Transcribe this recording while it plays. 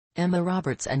Emma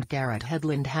Roberts and Garrett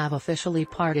Hedlund have officially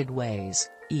parted ways,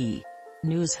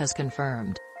 News has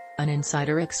confirmed. An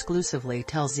insider exclusively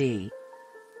tells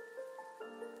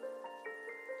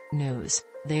News,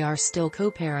 they are still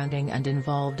co-parenting and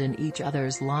involved in each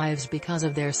other's lives because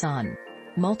of their son.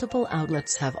 Multiple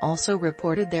outlets have also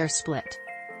reported their split.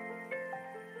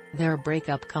 Their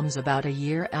breakup comes about a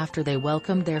year after they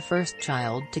welcomed their first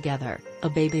child together, a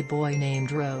baby boy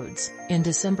named Rhodes, in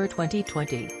December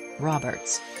 2020.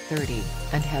 Roberts, 30,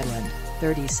 and Hedlund,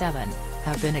 37,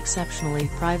 have been exceptionally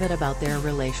private about their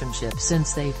relationship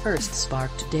since they first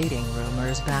sparked dating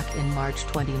rumors back in March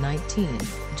 2019,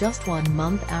 just 1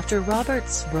 month after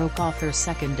Roberts broke off her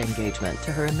second engagement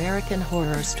to her American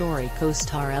Horror Story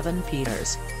co-star Evan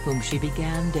Peters, whom she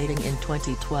began dating in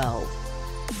 2012.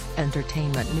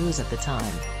 Entertainment news at the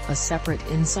time, a separate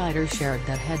insider shared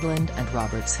that Hedlund and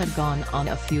Roberts had gone on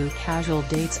a few casual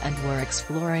dates and were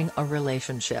exploring a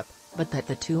relationship, but that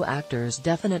the two actors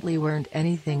definitely weren't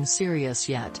anything serious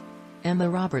yet. Emma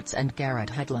Roberts and Garrett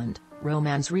Hedlund,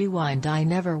 Romance Rewind. I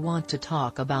never want to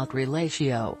talk about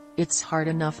relatio, it's hard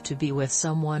enough to be with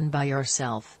someone by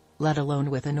yourself, let alone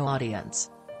with an audience.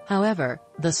 However,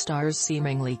 the stars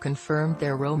seemingly confirmed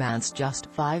their romance just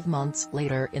 5 months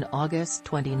later in August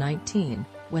 2019,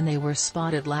 when they were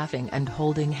spotted laughing and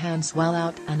holding hands while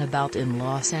out and about in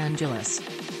Los Angeles.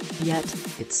 Yet,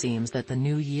 it seems that the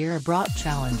new year brought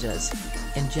challenges.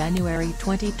 In January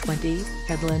 2020,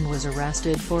 Hedlund was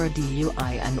arrested for a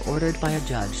DUI and ordered by a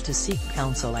judge to seek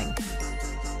counseling.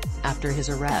 After his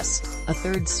arrest, a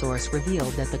third source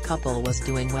revealed that the couple was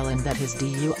doing well and that his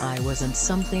DUI wasn't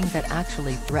something that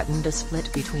actually threatened a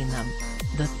split between them.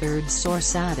 The third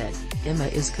source added, Emma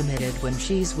is committed when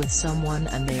she's with someone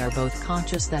and they are both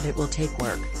conscious that it will take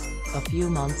work. A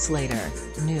few months later,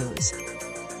 News.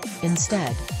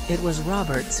 Instead, it was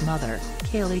Robert's mother,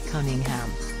 Kaylee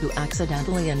Cunningham, who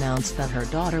accidentally announced that her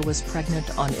daughter was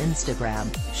pregnant on Instagram,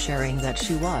 sharing that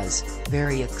she was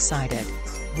very excited.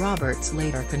 Roberts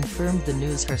later confirmed the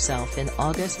news herself in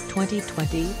August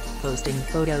 2020, posting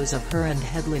photos of her and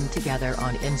Hedlund together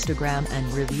on Instagram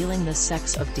and revealing the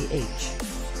sex of DH.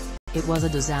 It was a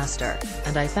disaster,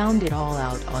 and I found it all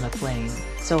out on a plane,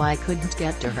 so I couldn't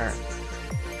get to her.